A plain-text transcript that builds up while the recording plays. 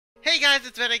Hey guys,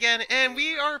 it's Ben again, and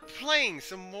we are playing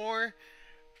some more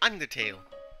Undertale.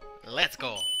 Let's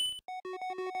go!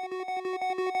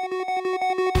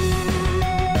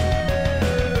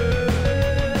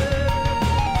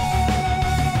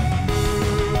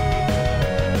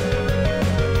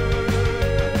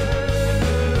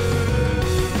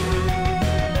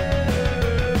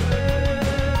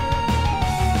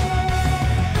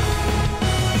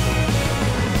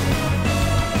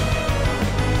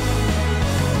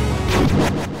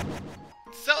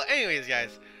 So anyways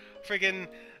guys, friggin'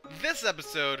 this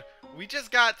episode, we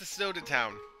just got to Snowden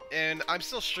Town. And I'm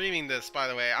still streaming this, by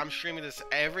the way. I'm streaming this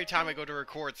every time I go to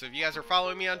record, so if you guys are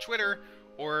following me on Twitter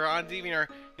or on DeviantArt,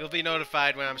 you'll be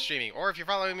notified when I'm streaming. Or if you're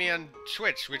following me on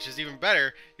Twitch, which is even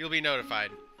better, you'll be notified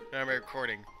when I'm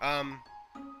recording.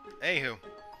 Anywho.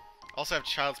 Also have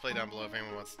Child's Play down below if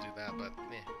anyone wants to do that, but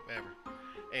whatever.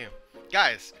 Anywho.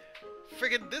 Guys,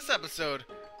 friggin' this episode,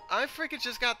 I friggin'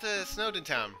 just got to Snowden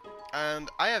Town. And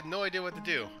I have no idea what to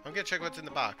do. I'm gonna check what's in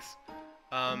the box.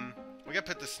 We gotta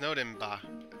put the snowman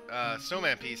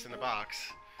piece in the box.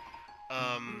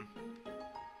 I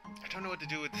don't know what to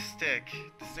do with the stick.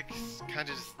 The stick's kind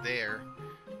of just there,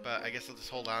 but I guess I'll just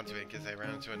hold on to it because I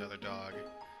ran into another dog.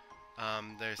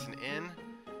 There's an inn.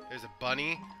 There's a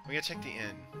bunny. We gotta check the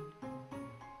inn.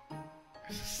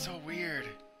 This is so weird.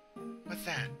 What's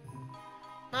that?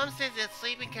 Mom says that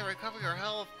sleeping can recover your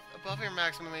health above your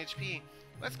maximum HP.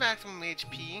 What's maximum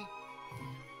HP?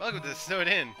 Welcome to the Snowed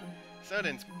Inn. Snowed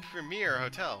Inn's premier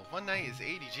hotel. One night is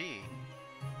 80G.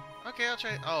 Okay, I'll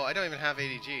try. Oh, I don't even have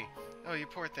 80G. Oh, you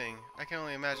poor thing. I can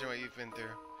only imagine what you've been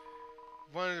through.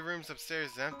 One of the rooms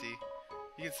upstairs is empty.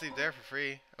 You can sleep there for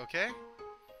free. Okay?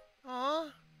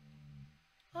 Aww.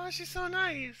 Oh, she's so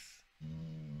nice.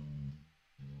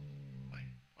 Why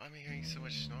am I hearing so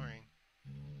much snoring?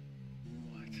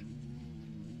 What?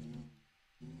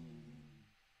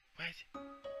 What?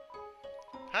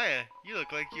 Hiya, you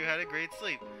look like you had a great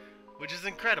sleep, which is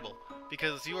incredible,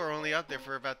 because you were only up there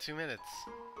for about 2 minutes.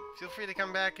 Feel free to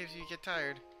come back if you get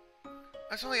tired.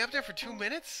 I was only up there for 2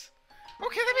 minutes?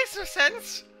 Okay, that makes no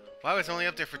sense! Why was I only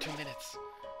up there for 2 minutes?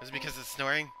 Was it because of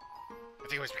snoring? I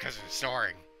think it was because of the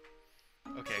snoring.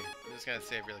 Okay, I'm just gonna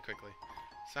save really quickly.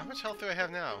 So how much health do I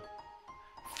have now?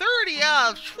 30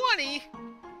 out of 20?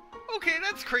 Okay,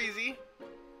 that's crazy.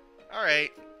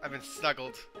 Alright, I've been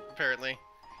snuggled, apparently.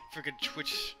 Freaking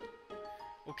Twitch.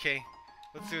 Okay,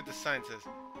 let's see what the sign says.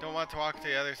 Don't want to walk to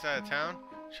the other side of town?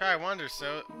 Try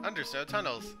undersnow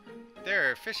tunnels.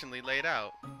 They're efficiently laid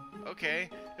out. Okay,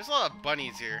 there's a lot of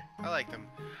bunnies here. I like them.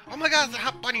 Oh my god, it's a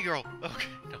hot bunny girl! Okay,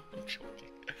 no, I'm joking.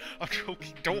 I'm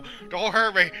joking. Don't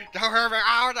hurt me! Don't hurt me!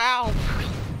 Ow, no!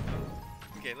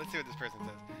 Okay, let's see what this person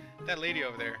says. That lady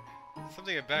over there.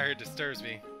 Something about her disturbs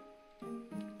me.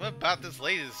 What about this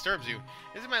lady disturbs you?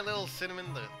 Isn't my little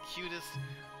cinnamon the cutest?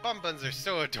 Buns are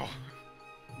so adorable.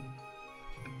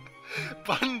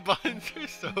 Buns are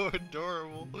so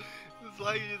adorable. It's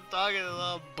like you're talking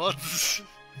about buns.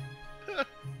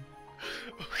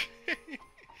 Okay.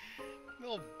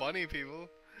 Little bunny people.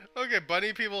 Okay,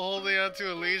 bunny people holding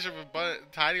onto a leash of a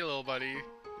tiny little bunny.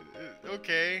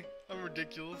 Okay, I'm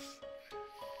ridiculous.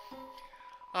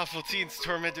 Awful teens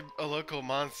tormented a local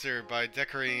monster by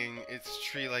decorating its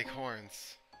tree like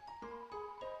horns.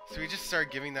 So we just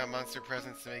started giving that monster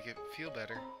presents to make it feel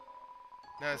better.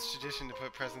 Now it's tradition to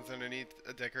put presents underneath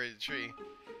a decorated tree.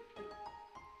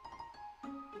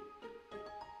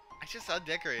 I just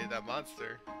undecorated that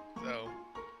monster. So,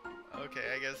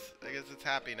 okay, I guess it's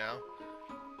happy now.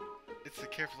 It's a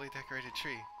carefully decorated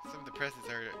tree. Some of the presents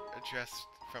are addressed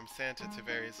from Santa to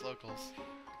various locals.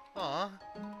 Aw.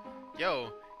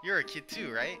 Yo, you're a kid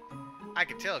too, right? I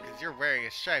can tell because you're wearing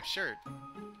a striped shirt.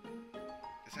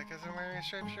 Is that because I'm wearing a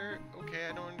striped shirt? Okay,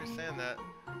 I don't understand that.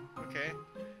 Okay.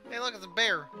 Hey, look, it's a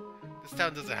bear. This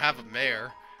town doesn't have a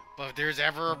mayor, but if there's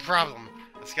ever a problem,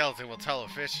 a skeleton will tell a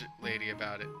fish lady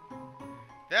about it.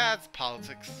 That's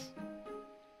politics.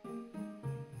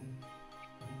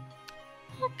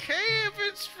 Okay, if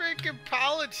it's freaking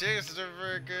politics, to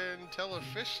freaking tell a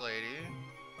fish lady.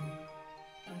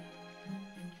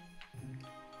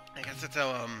 I guess that's how,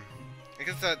 I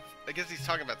guess he's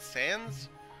talking about Sans?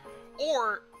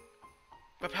 Or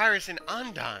Papyrus and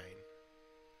Undyne.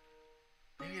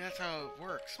 Maybe that's how it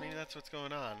works. Maybe that's what's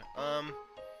going on.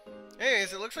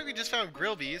 Anyways, it looks like we just found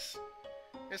Grillbees.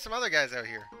 There's some other guys out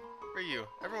here. Where are you?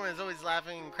 Everyone is always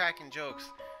laughing and cracking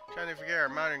jokes, trying to forget our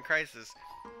modern crisis.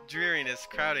 Dreariness,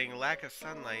 crowding, lack of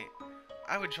sunlight.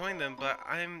 I would join them, but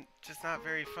I'm just not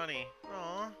very funny.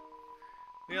 Aww.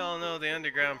 We all know the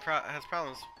underground has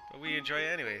problems, but we enjoy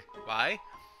it anyway. Why?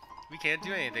 We can't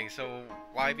do anything, so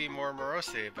why be more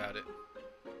morose about it?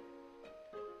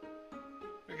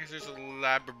 Okay, so there's a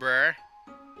library.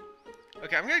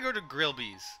 Okay, I'm gonna go to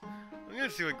Grillby's. I'm gonna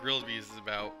see what Grillby's is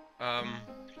about.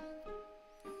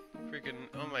 Freaking,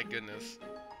 oh my goodness.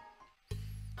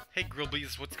 Hey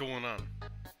Grillby's, what's going on?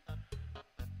 Oh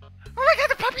my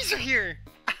god, the puppies are here!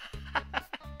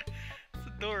 It's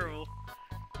adorable.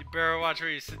 You better watch where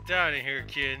you sit down in here,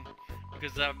 kid.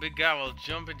 Because that big guy will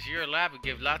jump into your lap and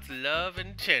give lots of love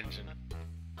and attention.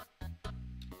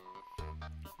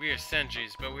 We are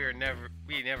sentries, but we never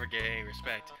get any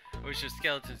respect. We're just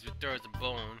skeletons with doors of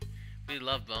bone. We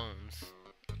love bones.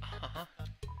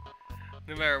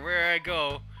 No matter where I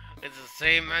go, it's the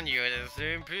same menu and the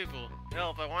same people.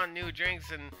 Help, I want new drinks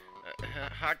and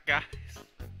hot guys.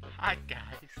 Hot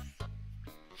guys.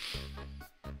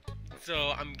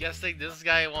 So, I'm guessing this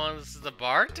guy wants the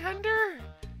bartender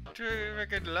to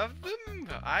freaking love them?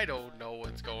 I don't know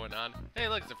what's going on. Hey,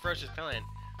 look, it's the freshest plant.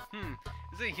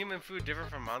 Isn't human food different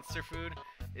from monster food?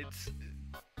 It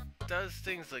does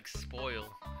things like spoil.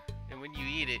 And when you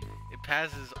eat it, it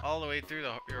passes all the way through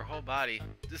your whole body.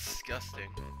 Disgusting.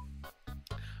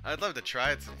 I'd love to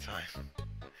try it sometime.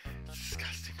 It's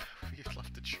disgusting, but we'd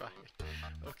love to try it.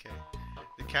 Okay.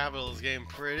 The capital is getting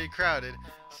pretty crowded,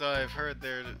 so I've heard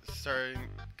they're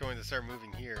going to start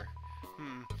moving here.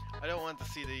 I don't want to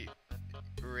see the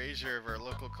erasure of our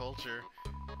local culture,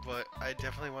 but I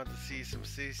definitely want to see some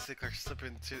city slickers slip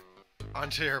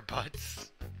onto your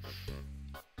butts.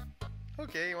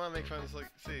 Okay, you want to make fun of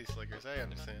city slickers, I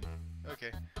understand.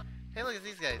 Okay. Hey, look at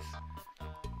these guys.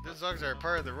 Those dogs are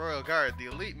part of the Royal Guard, the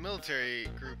elite military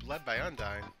group led by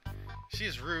Undyne. She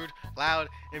is rude, loud,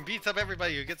 and beats up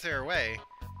everybody who gets in her way.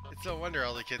 It's no wonder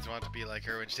all the kids want to be like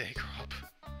her when they grow up.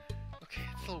 Okay,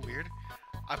 it's a little weird.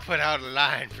 I put out a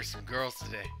line for some girls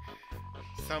today.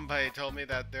 Somebody told me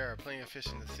that there are plenty of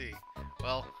fish in the sea.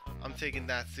 Well, I'm taking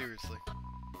that seriously.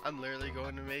 I'm literally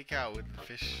going to make out with the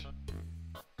fish.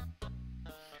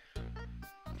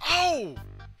 Oh!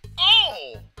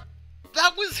 Oh!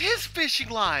 That was his fishing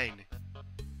line!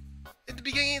 At the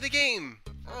beginning of the game.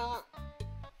 Oh.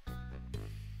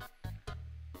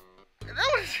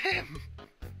 That was him!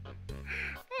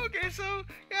 Okay, so,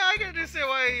 yeah, I can understand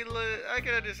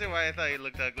why I thought he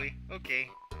looked ugly. Okay.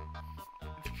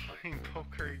 It's playing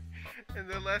poker, and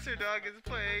the lesser dog is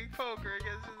playing poker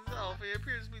against himself. He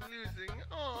appears to be losing.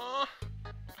 Aww.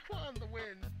 I want him to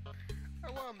win.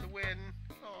 I want him to win.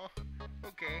 Aw.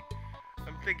 Okay.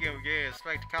 I'm thinking of getting a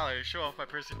spiked collar to show off my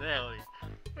personality.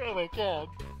 Oh my god.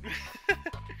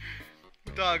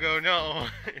 Doggo, no.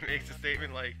 It makes a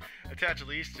statement like, attach a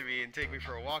leash to me and take me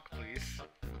for a walk, please.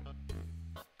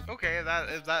 Okay, if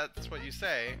that's what you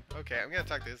say. Okay, I'm gonna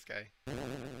talk to this guy.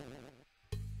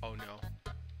 Oh no.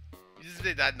 You just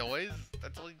did that noise?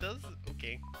 That's all he does?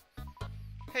 Okay.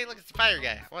 Hey, look, it's the fire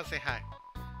guy. I wanna say hi.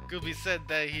 Gooby said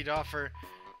that he'd offer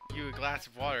you a glass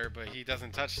of water, but he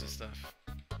doesn't touch the stuff.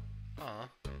 Aw.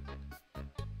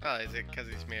 Oh, is it because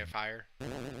he's made of fire?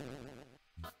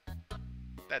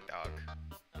 That dog.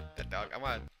 That dog. I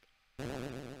want.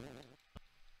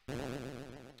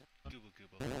 Google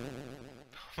Google.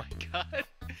 Oh my god.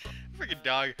 Freaking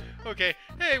dog. Okay.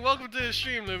 Hey, welcome to the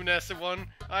stream, Luminescent One.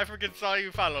 I freaking saw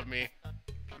you followed me.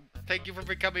 Thank you for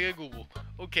becoming a Google.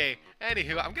 Okay.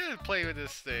 Anywho, I'm gonna play with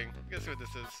this thing. Guess what this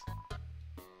is.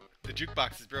 The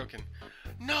jukebox is broken.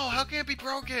 No, how can it be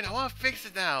broken? I want to fix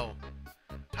it now.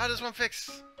 How does one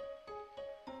fix?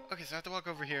 Okay, so I have to walk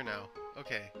over here now.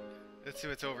 Okay, let's see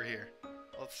what's over here.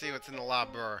 Let's see what's in the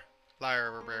library.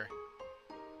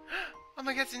 Oh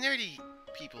my god, it's the nerdy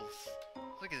peoples.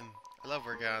 Look at them. I love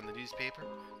working on the newspaper.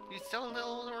 We sell a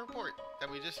little report that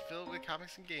we just filled with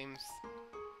comics and games.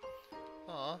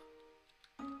 Aw.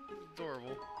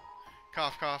 Adorable.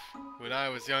 Cough, cough. When I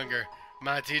was younger,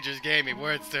 my teachers gave me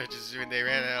word searches when they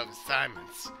ran out of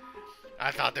assignments.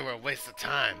 I thought they were a waste of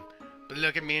time. But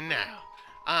look at me now.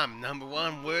 I'm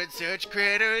 #1 word search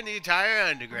creator in the entire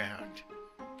underground.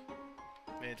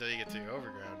 Until you get to your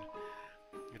overground.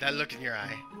 With that look in your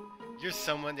eye, you're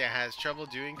someone that has trouble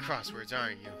doing crosswords,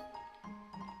 aren't you?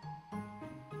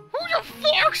 Who the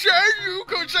fuck said you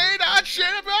could say that shit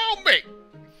about me?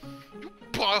 You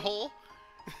butthole.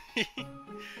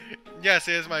 Yes,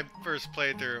 it is my first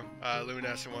playthrough,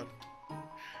 Luminescent One.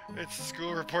 It's a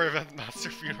school report about monster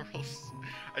funerals.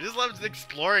 I just love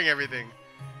exploring everything.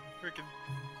 Freaking,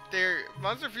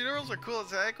 monster funerals are cool as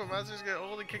heck. When monsters get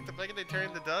old and kick the bucket, they turn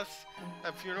into dust.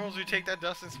 At funerals, we take that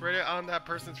dust and spread it on that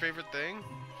person's favorite thing.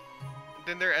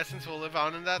 Then their essence will live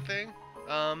on in that thing.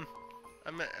 Am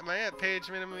I at page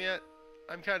minimum yet?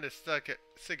 I'm kind of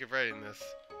sick of writing this.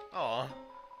 Aw.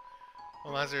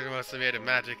 Well, monsters are mostly made of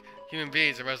magic. Human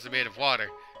beings are mostly made of water.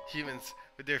 Humans,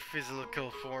 with their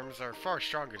physical forms, are far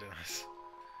stronger than us.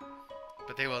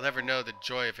 but they will never know the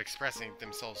joy of expressing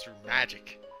themselves through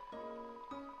magic.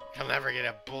 He'll never get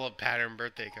a bullet pattern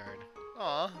birthday card.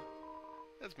 Aw,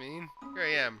 that's mean. Here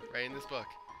I am, writing this book.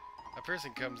 A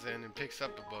person comes in and picks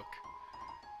up the book.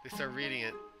 They start reading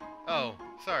it. Oh,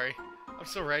 sorry. I'm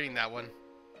still writing that one.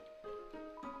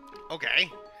 Okay.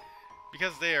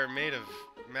 Because they are made of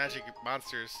magic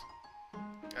monsters.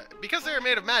 Because they are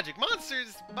made of magic,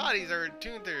 monsters' bodies are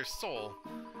attuned to their soul.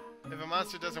 If a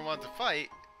monster doesn't want to fight,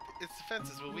 its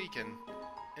defenses will weaken.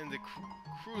 And the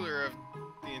crueler of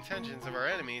the intentions of our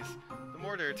enemies, the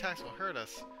more their attacks will hurt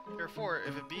us. Therefore,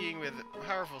 if a being with a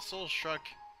powerful soul struck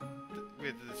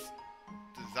with this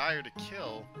desire to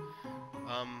kill,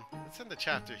 let's end the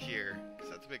chapter here,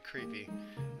 because that's a bit creepy.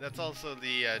 That's also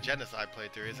the genocide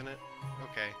playthrough, isn't it?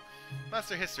 Okay.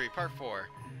 Monster History, Part 4.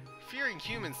 Fearing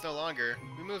humans no longer,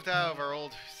 we moved out of our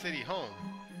old city home.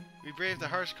 We braved the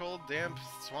harsh cold, damp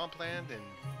swampland and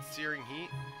searing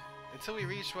heat, until we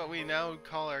reached what we now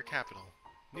call our capital.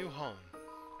 New home.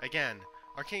 Again,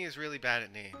 our king is really bad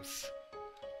at names.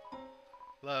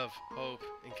 Love, hope,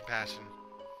 and compassion.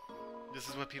 This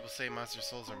is what people say monster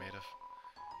souls are made of.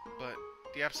 But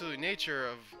the absolute nature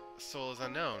of a soul is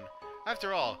unknown.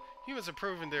 After all, humans have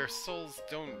proven their souls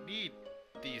don't need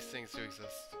these things to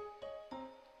exist.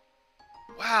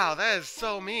 Wow, that is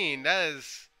so mean. That'd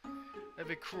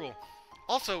be cruel.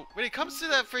 Also, when it comes to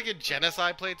that friggin'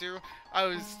 genocide playthrough, I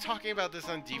was talking about this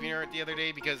on DeviantArt the other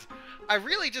day because I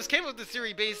really just came up with this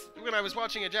theory based when I was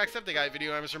watching a Jacksepticeye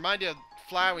video. I was reminded of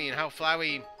Flowey and how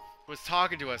Flowey was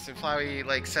talking to us, and Flowey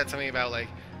like said something about like,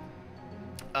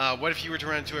 what if you were to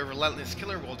run into a relentless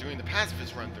killer while doing the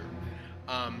pacifist run through?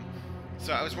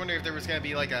 So I was wondering if there was gonna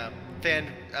be like a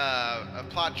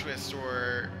plot twist,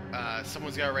 or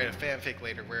someone's gonna write a fanfic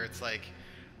later where it's like,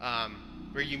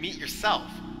 where you meet yourself,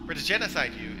 where the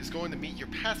genocide you is going to meet your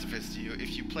pacifist you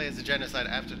if you play as the genocide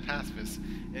after the pacifist,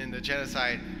 and the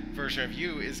genocide version of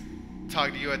you is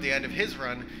talking to you at the end of his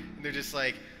run, and they're just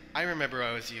like, I remember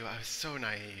I was you, I was so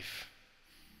naive.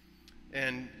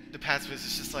 And the pacifist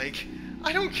is just like,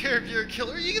 I don't care if you're a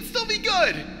killer, you can still be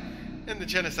good! And the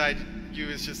genocide you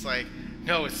is just like,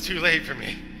 no, it's too late for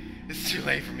me. It's too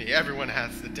late for me. Everyone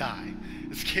has to die.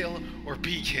 It's kill or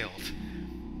be killed.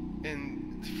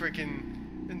 And the freaking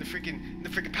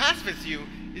pacifist you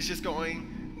is just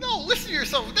going, no, listen to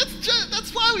yourself.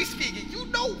 That's Flowey speaking. You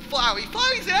know Flowey.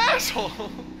 Flowey's an asshole.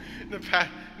 And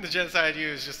the genocide you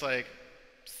is just like,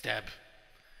 stab.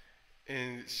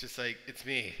 And it's just like, it's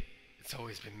me. It's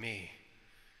always been me.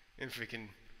 And freaking,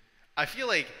 I feel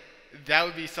like that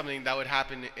would be something that would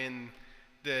happen in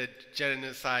the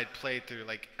genocide playthrough,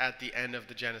 like at the end of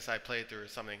the genocide playthrough or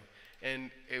something. And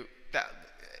it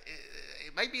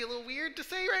might be a little weird to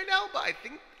say right now, but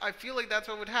I feel like that's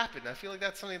what would happen. I feel like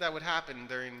that's something that would happen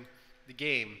during the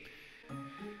game.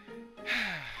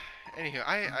 Anywho,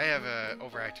 I have an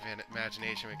overactive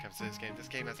imagination when it comes to this game. This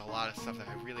game has a lot of stuff that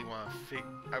I really want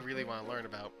to learn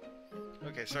about.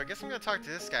 Okay, so I guess I'm gonna talk to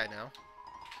this guy now.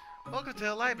 Welcome to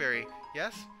the library.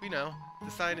 Yes, we know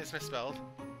the sign is misspelled.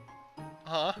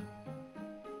 Huh?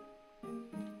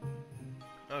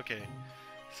 Okay,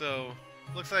 so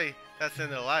looks like that's in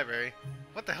the library.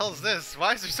 What the hell is this?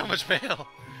 Why is there so much mail?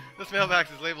 This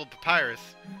mailbox is labeled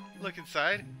Papyrus. Look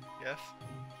inside. Yes,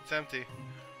 it's empty.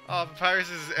 Oh, Papyrus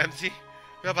is empty.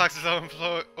 Mailbox is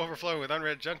overflowing with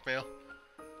unread junk mail.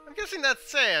 I'm guessing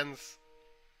that's Sans.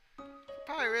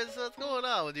 Papyrus, what's going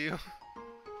on with you?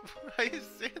 Why is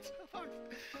Sans mailbox?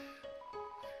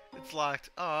 It's locked.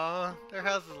 Aw, their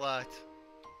house is locked.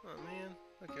 Oh man.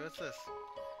 Okay, what's this?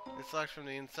 It's locked from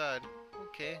the inside.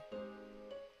 Okay.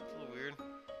 It's a little weird.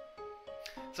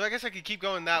 So I guess I could keep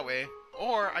going that way,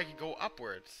 or I could go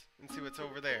upwards and see what's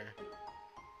over there.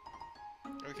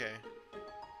 Okay.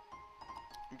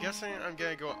 I'm guessing I'm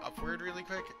gonna go upward really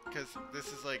quick, because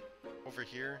this is like over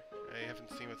here. I haven't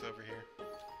seen what's over here.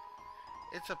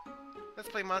 Let's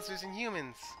play Monsters and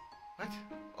Humans. What?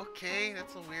 Okay,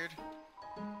 that's a little weird.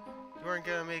 You aren't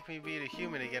gonna make me be a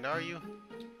human again, are you?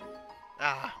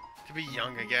 Ah, to be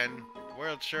young again. The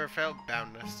world sure felt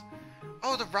boundless.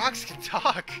 Oh, the rocks can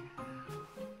talk!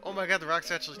 Oh my god, the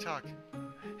rocks actually talk.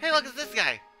 Hey, look at this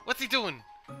guy! What's he doing?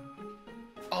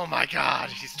 Oh my god,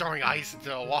 he's throwing ice into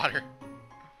the water.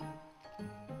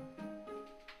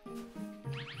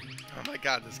 Oh my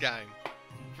god, this guy.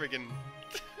 Friggin'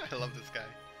 I love this guy.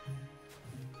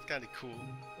 It's kinda cool.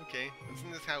 Okay, what's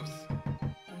in this house?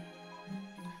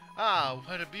 Ah,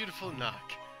 what a beautiful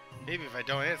knock. Maybe if I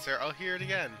don't answer, I'll hear it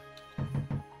again.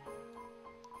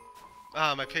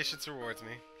 Ah, my patience rewards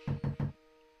me.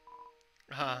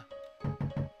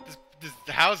 This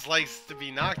house likes to be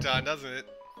knocked on, doesn't it?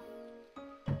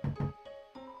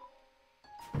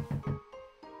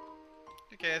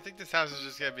 Okay, I think this house is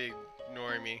just gonna be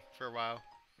ignoring me for a while.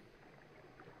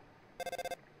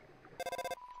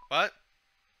 What?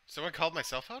 Someone called my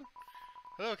cell phone?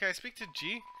 Hello, can I speak to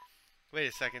G? Wait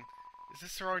a second. Is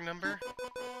this the wrong number?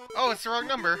 Oh, it's the wrong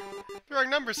number. The wrong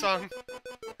number song.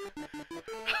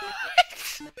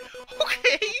 What?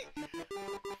 Okay.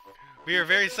 We are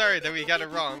very sorry that we got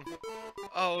it wrong.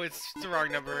 Oh, it's the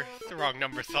wrong number. The wrong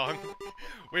number song.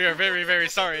 We are very, very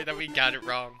sorry that we got it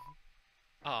wrong.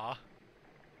 Aw.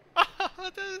 Oh,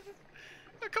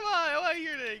 come on, I want to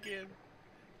hear that again.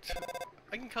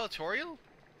 I can call Toriel?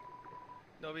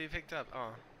 Nobody picked up.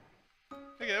 Oh.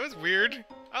 Okay, that was weird.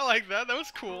 I like that. That was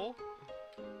cool.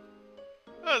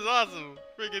 That was awesome.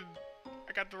 Freaking,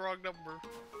 I got the wrong number.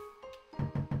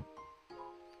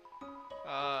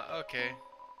 Okay.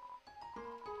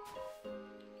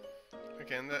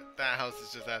 Okay, and that house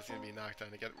is just asking to be knocked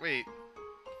down again. Wait.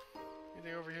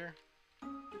 Anything over here?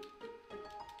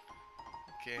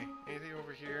 Okay, anything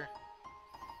over here?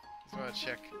 Just want to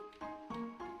check.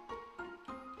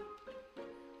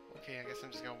 Okay, I guess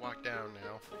I'm just gonna walk down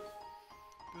now.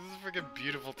 This is a freaking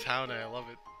beautiful town and I love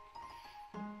it.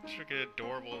 It's freaking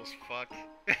adorable as fuck.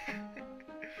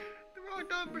 The wrong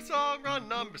number song, wrong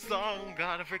number song.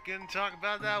 Gotta freaking talk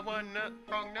about that one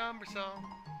wrong number song.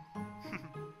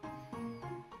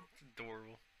 It's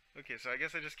adorable. Okay, so I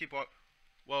guess I just keep walking.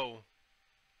 Whoa.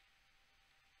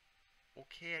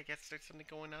 Okay, I guess there's something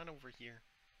going on over here.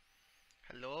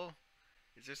 Hello?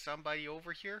 Is there somebody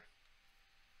over here?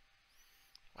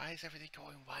 Why is everything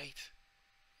going white?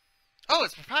 Oh,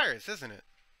 it's Papyrus, isn't it?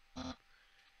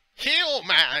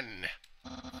 Human!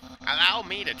 Allow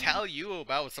me to tell you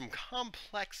about some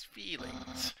complex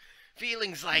feelings.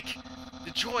 Feelings like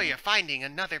the joy of finding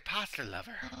another pasta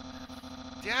lover,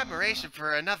 the admiration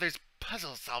for another's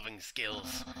puzzle-solving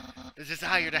skills, the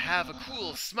desire to have a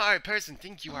cool, smart person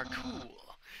think you are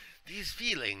cool. These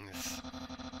feelings,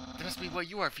 they must be what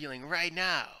you are feeling right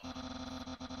now.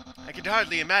 I can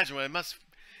hardly imagine what it must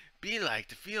be like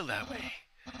to feel that way.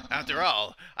 After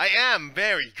all, I am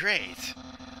very great.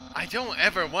 I don't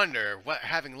ever wonder what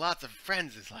having lots of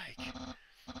friends is like.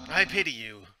 I pity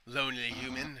you, lonely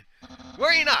human.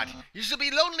 Worry not, you shall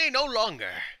be lonely no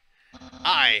longer.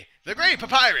 I, the great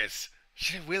Papyrus,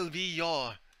 will be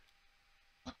your...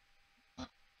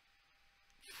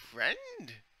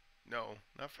 friend? No,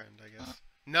 not friend, I guess.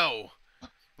 No.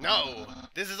 No,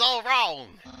 this is all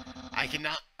wrong. I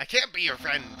can't be your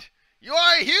friend. You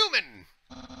are a human.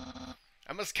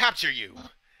 I must capture you.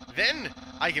 Then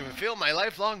I can fulfill my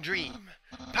lifelong dream.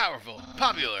 Powerful,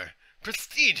 popular,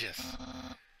 prestigious.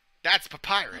 That's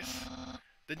Papyrus,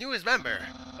 the newest member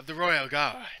of the Royal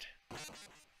Guard.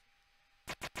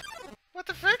 What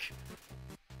the frick?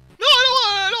 No,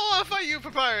 I don't want to fight you,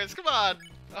 Papyrus. Come on.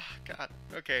 Oh God.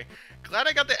 Okay. Glad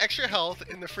I got the extra health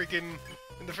in the freaking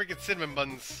cinnamon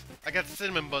buns. I got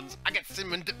cinnamon buns. I got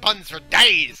cinnamon buns for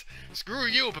days. Screw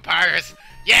you, Papyrus.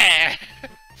 Yeah.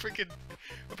 Freaking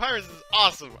Papyrus is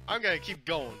awesome. I'm gonna keep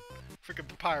going. Freaking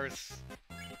Papyrus.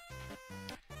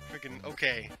 Freaking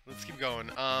okay. Let's keep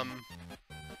going.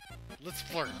 Let's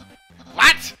flirt.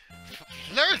 What?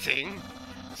 Flirting?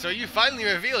 So you finally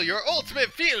reveal your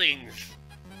ultimate feelings.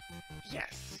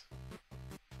 Yes.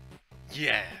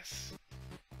 Yes.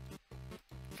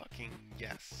 Fucking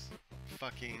yes.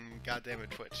 Fucking goddamn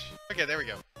it, Twitch. Okay, there we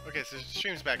go. Okay, so the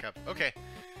stream's back up. Okay.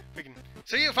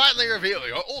 So you finally reveal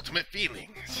your ultimate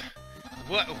feelings.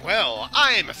 Well,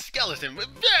 I'm a skeleton with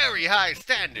very high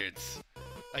standards.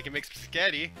 I can make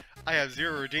spaghetti. I have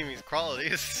 0 redeeming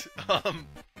qualities.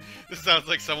 This sounds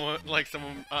like someone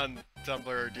on Tumblr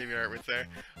or DeviantArt would say.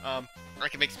 I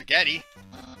can make spaghetti.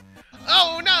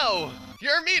 Oh no!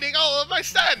 You're meeting all of my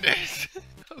standards!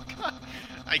 Oh God.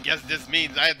 I guess this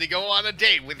means I have to go on a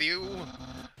date with you.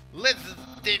 Let's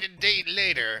date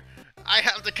later. I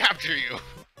have to capture you.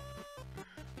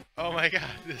 Oh my God,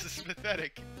 this is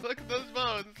pathetic. Look at those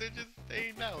bones, they're just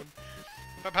staying down.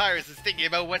 Papyrus is thinking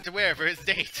about what to wear for his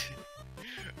date.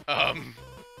 Flirt?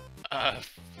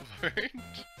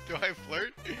 Do I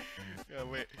flirt? Oh,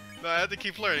 wait. No, I have to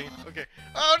keep flirting. Okay.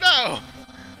 Oh no!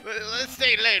 Let's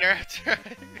date later.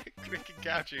 We can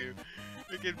capture you.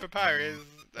 We can Papyrus.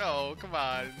 Oh, come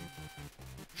on.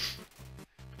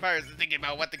 Papyrus is thinking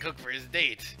about what to cook for his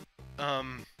date.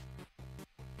 I'm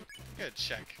gonna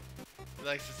check. He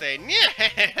likes to say, yeah.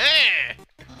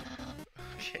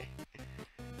 Okay.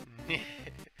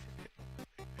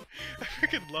 I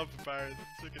freaking love Papyrus.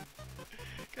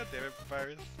 God damn it,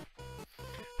 Papyrus.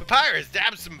 Papyrus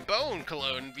dabs some bone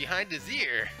cologne behind his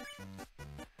ear.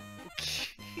 Okay.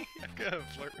 I'm gonna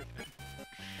flirt with him.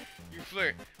 You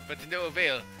flirt, but to no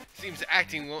avail. Seems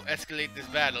acting won't escalate this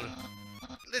battle.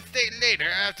 Let's date later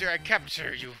after I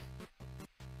capture you.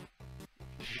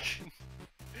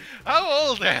 How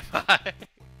old am I?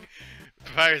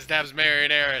 Papyrus dabs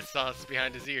marinara sauce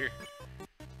behind his ear.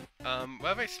 What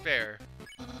have I spare?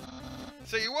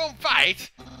 So you won't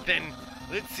fight? Then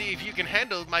let's see if you can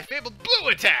handle my fabled blue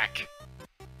attack!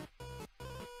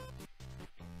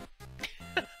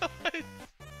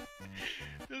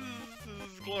 This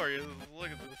is glorious. Look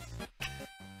at this.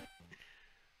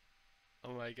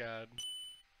 Oh my god.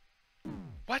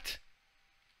 What?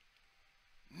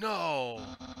 No!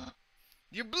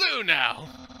 You're blue now!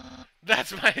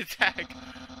 That's my attack!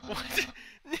 What?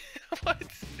 What?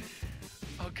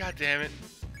 Oh god damn it.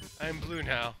 I'm blue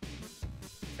now.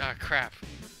 Ah crap.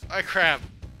 Ah crap.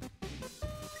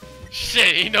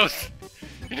 Shit, he knows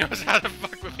how to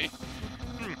fuck with me.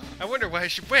 I wonder what I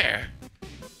should wear.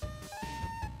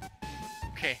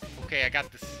 Okay, I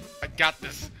got this. I got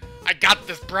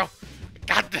this, bro. I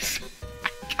got this.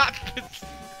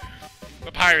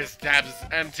 Papyrus dabs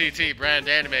MTT brand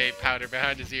anime powder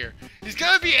behind his ear. He's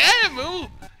gonna be Animu!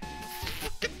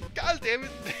 God damn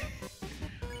it.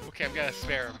 Okay, I'm gonna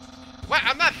spare him. What?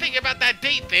 I'm not thinking about that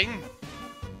date thing!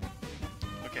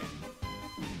 Okay.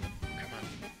 Come on.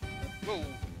 Whoa,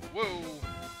 whoa,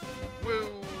 whoa,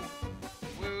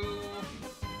 whoa,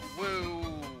 whoa,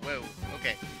 whoa.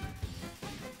 Okay.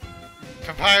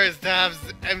 Papyrus dabs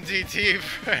MTT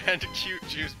brand cute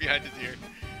juice behind his ear.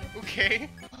 Okay.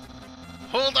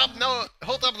 Hold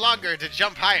up longer to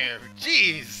jump higher.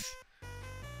 Jeez.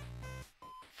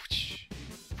 Whoosh,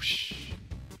 whoosh,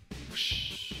 whoosh,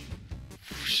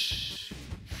 whoosh,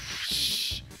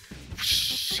 whoosh,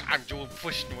 whoosh. I'm doing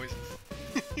push noises.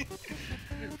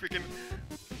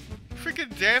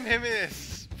 freaking damn him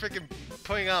is freaking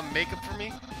putting on makeup for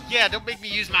me. Yeah, don't make me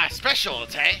use my special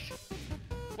attack.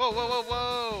 Whoa, whoa, whoa,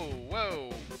 whoa,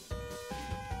 whoa.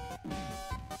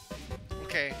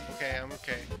 Okay, I'm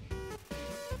okay.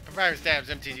 Papyrus dabs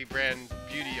MTG brand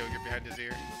beauty yogurt behind his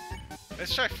ear.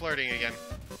 Let's try flirting again.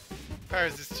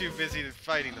 Papyrus is too busy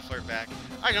fighting to flirt back.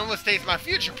 I can almost taste my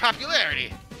future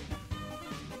popularity!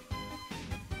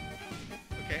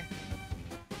 Okay.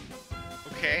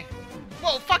 Okay.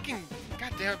 Whoa, fucking...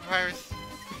 God damn it, Papyrus.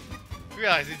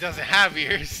 Realize he doesn't have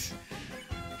ears.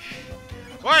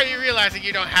 Why are you realizing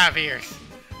you don't have ears?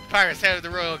 Papyrus, head of the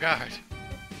Royal Guard.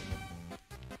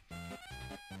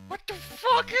 What the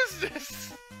fuck is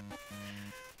this?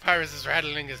 Papyrus is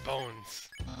rattling his bones.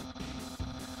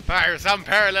 Papyrus,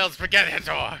 unparalleled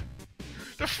spaghettitor!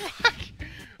 The fuck?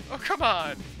 Oh, come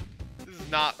on! This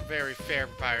is not very fair,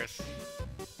 Papyrus.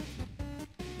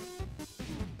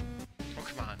 Oh,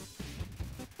 come on.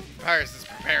 Papyrus is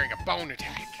preparing a bone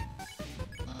attack.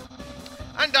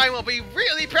 Undyne will be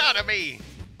really proud of me!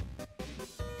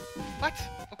 What?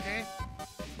 Okay.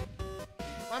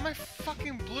 Why am I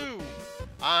fucking blue?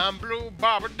 I'm blue,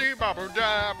 bobba-dee,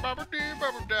 bobba-da, bobba-dee,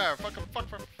 bobba-da. Fuck.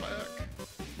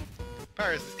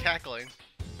 Papyrus is cackling.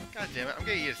 God damn it, I'm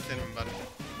gonna eat a cinnamon bunny.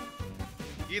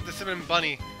 Eat the cinnamon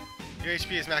bunny. Your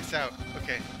HP is maxed out.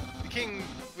 Okay. The king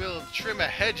will trim a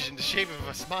hedge in the shape of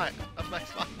a smile. Of my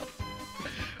smile.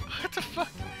 What the fuck?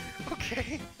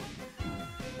 Okay.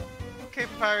 Okay,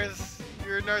 Papyrus.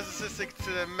 You're narcissistic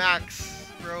to the max,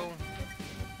 bro.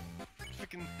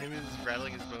 Freaking him is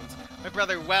rattling his bones. My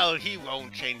brother, well, he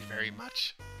won't change very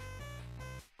much.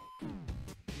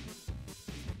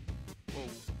 Whoa.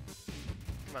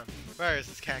 Come on. Papyrus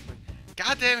is cackling.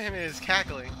 Goddamn him is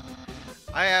cackling.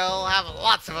 I'll have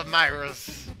lots of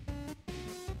admirers.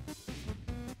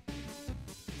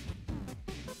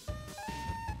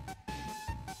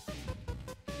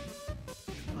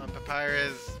 Come on,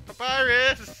 Papyrus.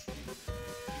 Papyrus!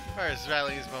 Papyrus is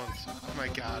rattling his bones. Oh my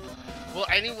god. Will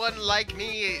anyone like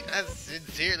me as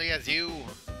sincerely as you?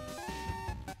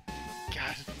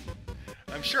 God.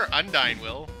 I'm sure Undyne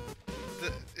will.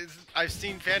 I've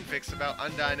seen fanfics about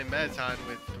Undyne and Mettaton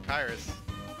with Papyrus.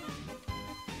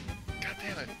 God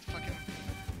damn it. Fucking...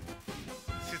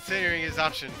 He's considering his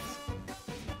options.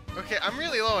 Okay, I'm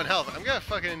really low on health. I'm gonna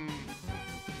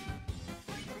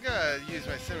use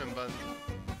my cinnamon bun.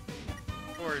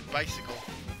 Or bicycle.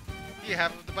 You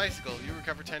have the bicycle. You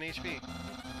recover 10 HP.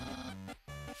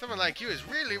 Someone like you is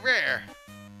really rare.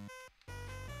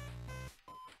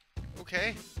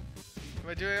 Okay. Am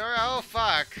I doing alright? Oh,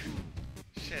 fuck.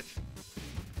 Shit.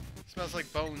 Smells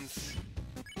like bones.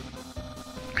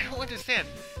 I don't understand.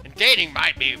 And dating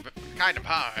might be kind of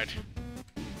hard.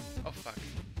 Oh, fuck.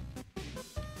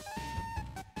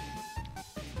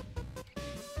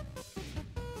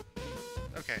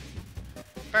 Okay.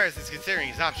 Papyrus is considering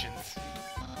his options.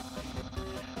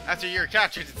 After you're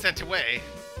captured and sent away.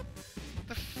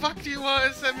 The fuck do you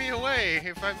want to send me away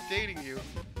if I'm dating you?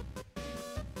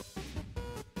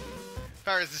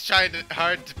 Papyrus is trying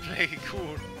hard to play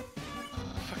cool.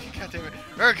 Fucking goddamn it.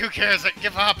 Urk, who cares?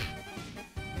 Give up!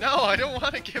 No, I don't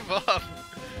want to give up!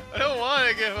 I don't want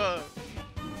to give up!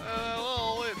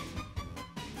 I'll win.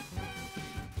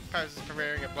 Papyrus is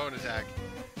preparing a bone attack.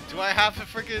 Do I have to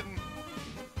freaking...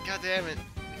 God damn it.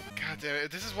 God damn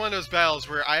it. This is one of those battles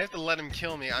where I have to let him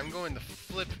kill me. I'm going to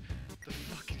flip the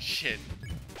fucking shit.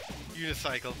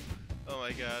 Unicycle. Oh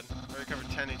my god. I recovered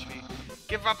 10 HP.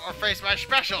 Give up or face my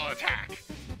special attack!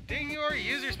 Didn't you already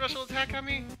use your special attack on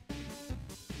me?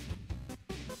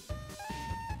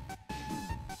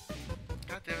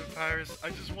 God damn it, Papyrus. I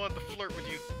just wanted to flirt with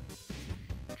you.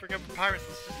 Forget Papyrus,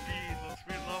 let's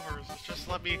be lovers. Just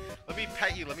let me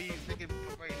pet you. Let me freaking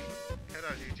put my head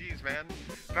on you. Jeez, man.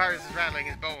 Papyrus is rattling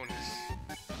his bones.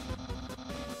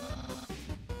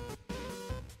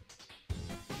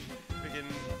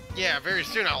 Freaking, yeah, very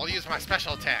soon I'll use my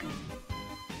special attack.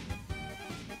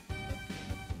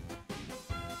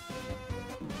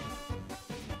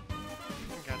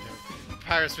 God damn it.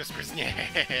 Papyrus whispers,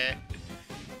 yeah.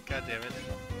 God damn it.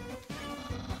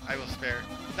 I will spare.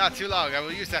 Not too long, I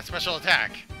will use that special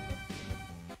attack.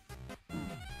 God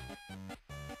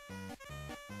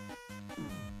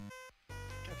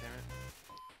damn it.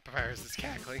 Papyrus is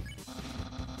cackling.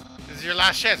 This is your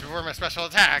last chance before my special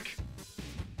attack.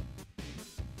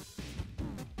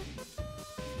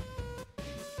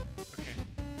 Okay.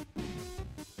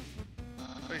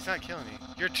 But he's not killing me.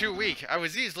 You're too weak. I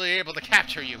was easily able to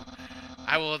capture you.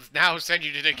 I will now send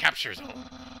you to the capture zone.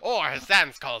 Or, as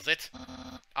Sans calls it,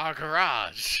 our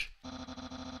garage.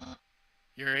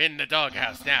 You're in the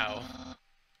doghouse now.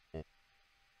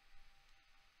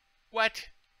 What?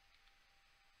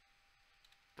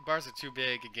 The bars are too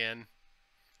big again.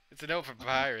 It's a note for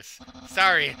Papyrus.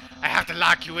 Sorry, I have to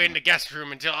lock you in the guest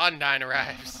room until Undyne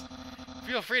arrives.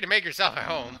 Feel free to make yourself at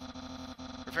home.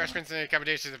 Refreshments and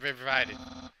accommodations have been provided.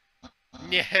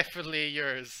 Nearly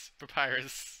yours,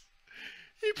 Papyrus.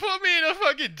 He put me in a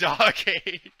fucking dog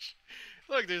cage.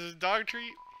 Look, there's a dog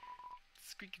treat.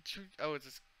 Squeaky chew. Oh, it's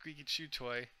a squeaky chew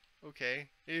toy. Okay.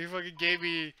 He fucking gave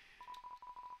me.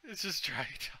 It's just dry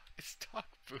dog. It's dog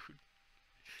food.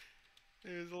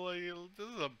 It's like, this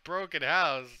is a broken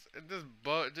house. And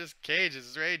this cage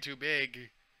is way too big.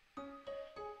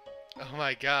 Oh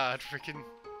my god, freaking.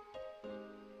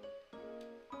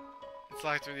 It's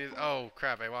locked with these. Oh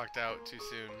crap! I walked out too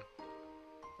soon.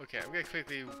 Okay, I'm gonna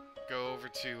quickly go over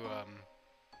to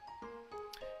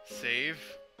save.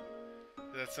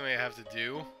 That's something I have to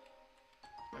do,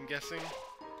 I'm guessing.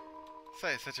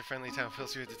 Sight is such a friendly town,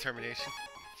 fills you with determination.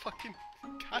 Fucking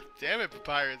god damn it,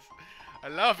 Papyrus. I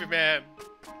love you, man.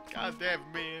 God damn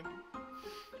it, man.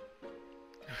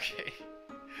 Okay.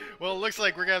 Well, it looks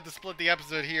like we're gonna have to split the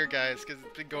episode here, guys, because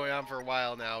it's been going on for a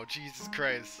while now. Jesus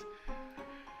Christ.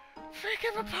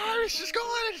 Freaking Papyrus, just go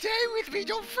on a date with me.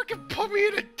 Don't freaking put me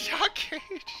in a dog cage.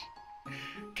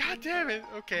 God damn it.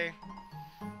 Okay.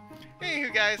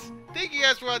 Anywho, guys, thank you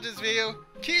guys for watching this video.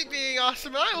 Keep being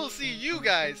awesome. I will see you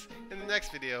guys in the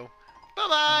next video.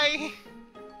 Bye-bye.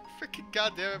 Freaking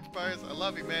goddamn it, Papyrus. I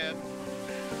love you, man.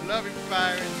 I love you,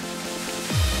 Papyrus.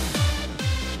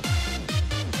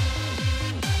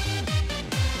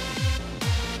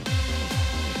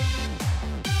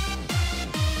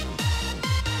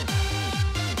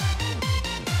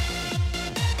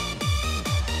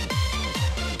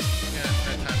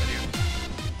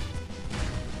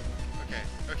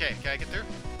 Okay, can I get through?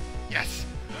 Yes!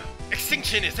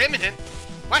 Extinction is imminent!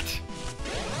 What?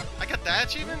 I got that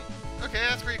achievement? Okay,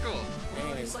 that's pretty cool.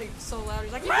 He's like so loud,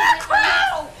 he's like,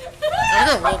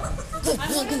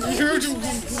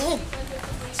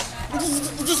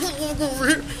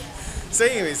 So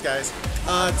anyways, guys,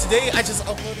 today I just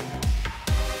uploaded...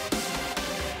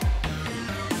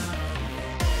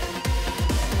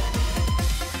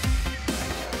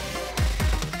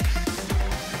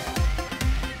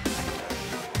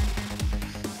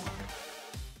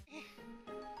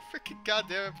 God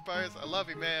damn it, Papyrus. I love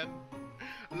you, man.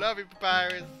 I love you,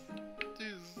 Papyrus.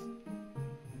 Jesus.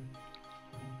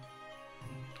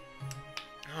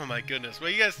 Oh my goodness. What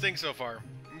do you guys think so far?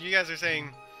 You guys are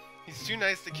saying he's too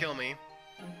nice to kill me,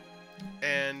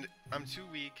 and I'm too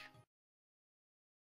weak.